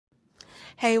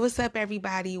Hey, what's up,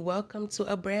 everybody? Welcome to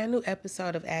a brand new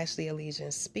episode of Ashley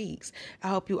Allegiance Speaks. I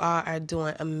hope you all are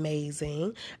doing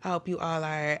amazing. I hope you all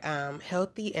are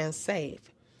healthy and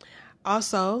safe.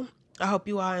 Also, I hope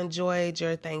you all enjoyed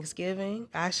your Thanksgiving.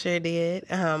 I sure did.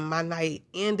 My night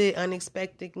ended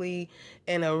unexpectedly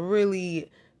in a really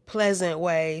pleasant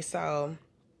way, so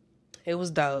it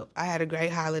was dope. I had a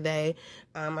great holiday.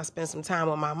 I spent some time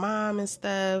with my mom and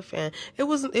stuff, and it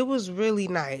was really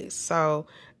nice. So,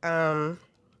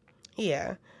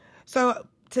 yeah. So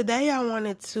today I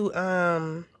wanted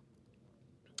to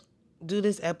do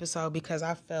this episode because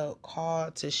I felt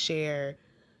called to share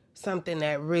something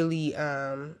that really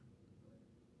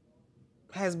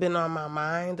has been on my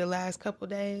mind the last couple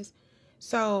days.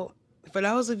 So for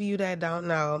those of you that don't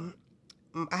know,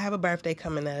 I have a birthday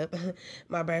coming up.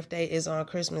 My birthday is on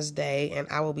Christmas Day and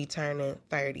I will be turning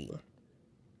 30.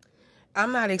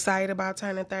 I'm not excited about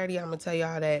turning 30. I'm going to tell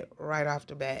y'all that right off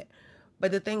the bat.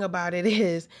 But the thing about it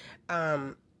is,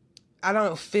 I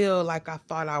don't feel like I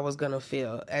thought I was gonna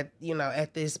feel at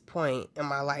this point in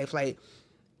my life. Like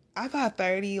I thought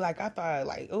 30, like I thought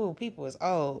like, oh, people is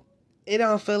old. It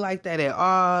don't feel like that at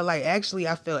all. Like actually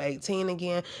I feel 18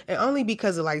 again. And only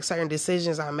because of like certain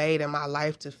decisions I made in my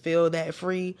life to feel that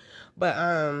free. But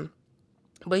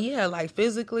yeah, like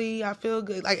physically I feel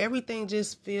good. Like everything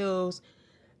just feels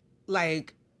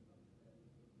like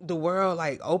the world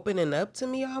like opening up to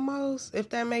me almost, if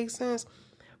that makes sense.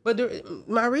 But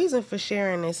my reason for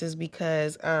sharing this is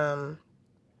because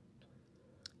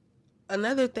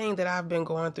another thing that I've been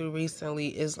going through recently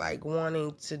is like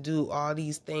wanting to do all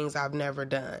these things I've never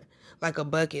done, like a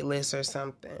bucket list or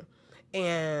something.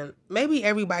 And maybe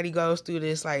everybody goes through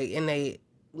this like in they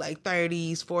like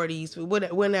 30s,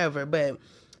 40s, whenever. But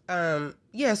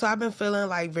yeah, so I've been feeling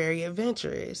like very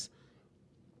adventurous.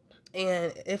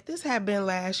 And if this had been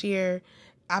last year,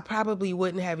 I probably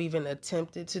wouldn't have even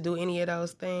attempted to do any of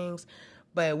those things.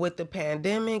 But with the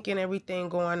pandemic and everything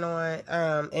going on,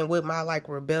 and with my like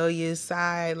rebellious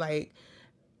side, like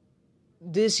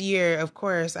this year, of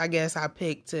course, I guess I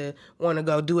picked to want to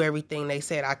go do everything they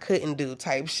said I couldn't do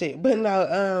type shit. But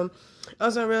no,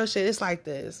 on some real shit, it's like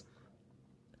this.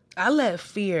 I let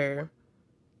fear,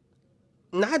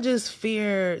 not just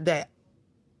fear that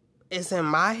it's in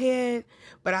my head,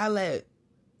 but I let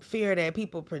fear that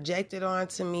people projected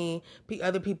onto me,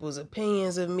 other people's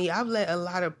opinions of me. I've let a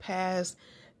lot of past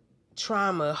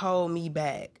trauma hold me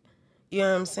back. You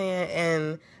know what I'm saying?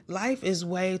 And life is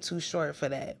way too short for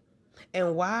that.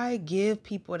 And why give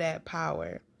people that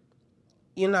power,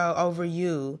 over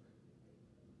you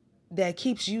that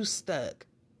keeps you stuck,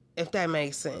 if that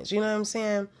makes sense. You know what I'm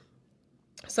saying?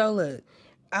 So look,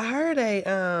 I heard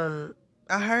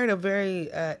a very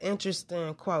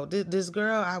interesting quote. This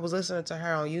girl, I was listening to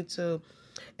her on YouTube,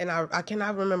 and I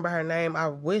cannot remember her name. I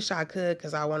wish I could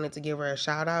because I wanted to give her a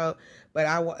shout out. But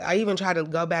I even tried to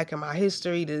go back in my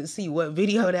history to see what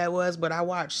video that was. But I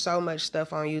watched so much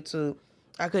stuff on YouTube,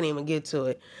 I couldn't even get to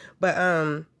it.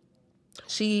 But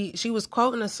she was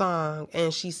quoting a song,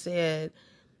 and she said,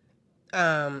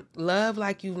 love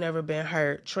like you've never been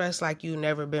hurt, trust like you've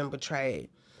never been betrayed.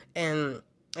 And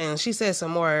she said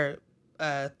some more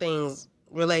things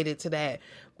related to that.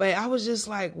 But I was just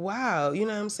like, wow, you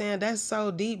know what I'm saying? That's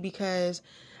so deep because,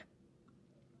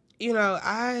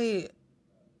 I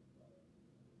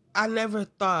never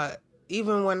thought,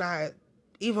 even when I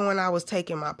was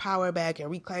taking my power back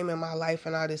and reclaiming my life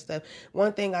and all this stuff,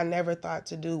 one thing I never thought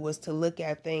to do was to look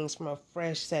at things from a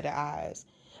fresh set of eyes.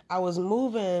 I was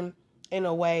moving in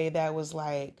a way that was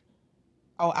like,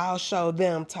 oh, I'll show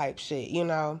them type shit.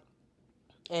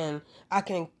 And I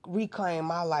can reclaim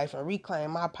my life and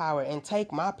reclaim my power and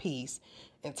take my peace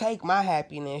and take my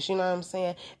happiness, you know what I'm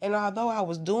saying? And although I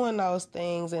was doing those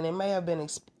things and it may have been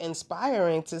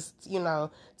inspiring to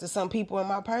some people in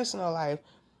my personal life,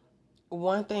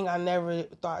 one thing I never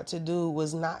thought to do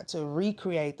was not to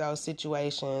recreate those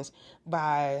situations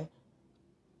by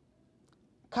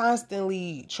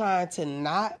constantly trying to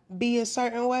not be a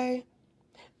certain way.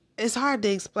 It's hard to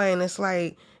explain. It's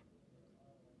like,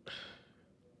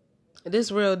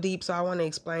 this real deep, so I want to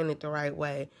explain it the right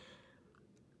way.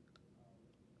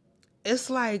 It's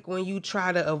like when you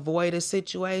try to avoid a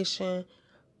situation,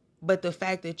 but the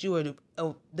fact that you're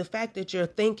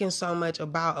thinking so much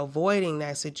about avoiding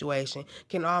that situation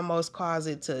can almost cause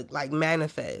it to like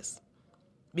manifest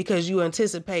because you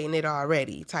anticipating it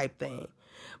already type thing.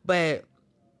 But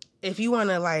if you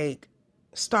want to like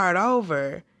start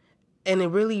over and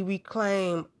then really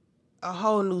reclaim a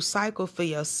whole new cycle for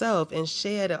yourself and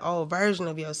share the old version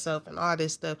of yourself and all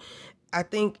this stuff, I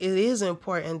think it is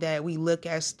important that we look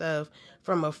at stuff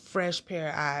from a fresh pair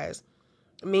of eyes.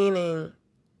 Meaning,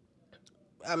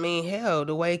 I mean, hell,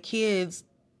 the way kids,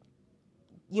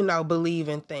 believe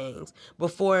in things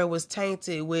before it was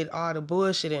tainted with all the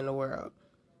bullshit in the world.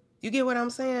 You get what I'm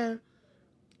saying?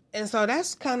 And so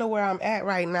that's kind of where I'm at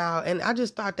right now. And I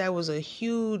just thought that was a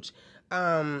huge,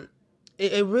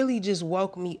 it really just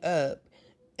woke me up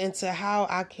into how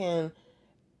I can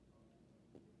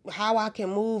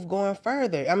move going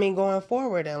further. I mean, going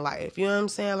forward in life. You know what I'm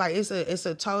saying? Like that's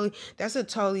a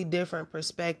totally different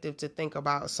perspective to think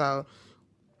about. So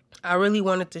I really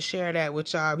wanted to share that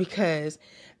with y'all because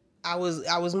I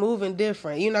was moving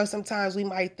different. Sometimes we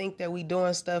might think that we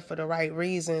doing stuff for the right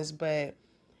reasons, but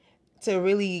to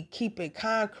really keep it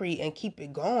concrete and keep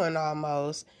it going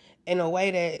almost in a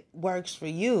way that works for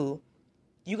you,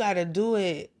 you got to do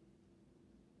it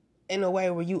in a way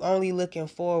where you only looking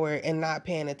forward and not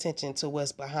paying attention to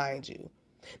what's behind you.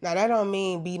 Now, that don't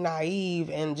mean be naive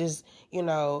and just,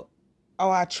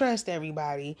 I trust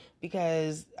everybody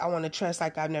because I want to trust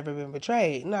like I've never been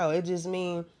betrayed. No, it just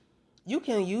means you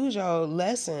can use your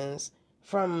lessons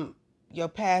from your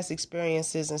past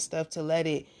experiences and stuff to let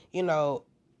it,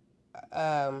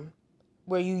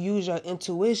 where you use your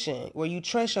intuition, where you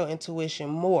trust your intuition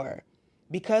more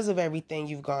because of everything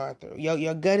you've gone through.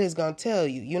 Your gut is going to tell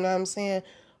you, you know what I'm saying?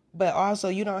 But also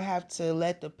you don't have to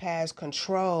let the past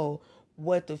control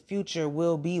what the future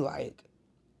will be like.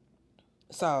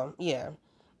 So, yeah.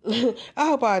 I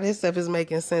hope all this stuff is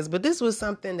making sense. But this was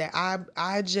something that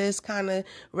I just kind of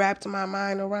wrapped my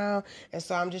mind around. And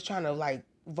so I'm just trying to like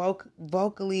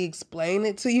vocally explain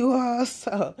it to you all.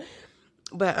 So,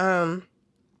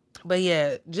 but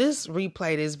yeah, just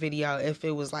replay this video if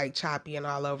it was like choppy and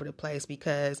all over the place,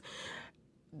 because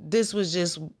this was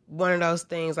just one of those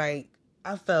things like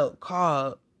I felt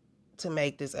called to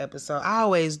make this episode. I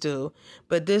always do,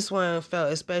 but this one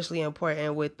felt especially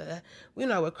important with the,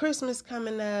 with Christmas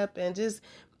coming up and just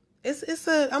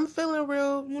I'm feeling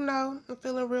real, I'm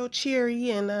feeling real cheery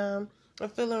and I'm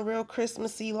feeling real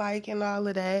Christmassy like and all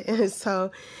of that. And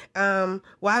so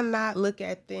why not look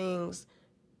at things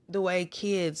the way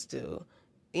kids do?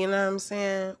 You know what I'm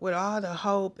saying? With all the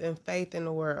hope and faith in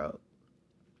the world.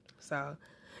 So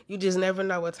you just never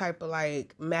know what type of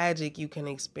like magic you can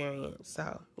experience.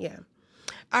 So yeah.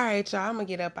 All right, y'all, I'm gonna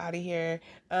get up out of here.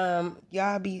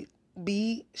 Y'all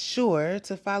be sure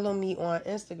to follow me on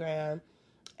Instagram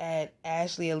at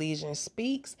Ashley Elysian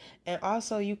Speaks, and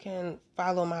also you can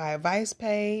follow my advice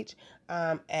page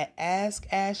at Ask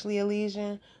Ashley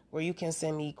Elysian, where you can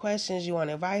send me questions you want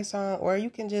advice on, or you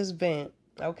can just vent.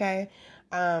 Okay.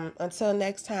 Until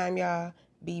next time, y'all,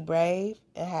 be brave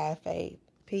and have faith.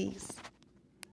 Peace.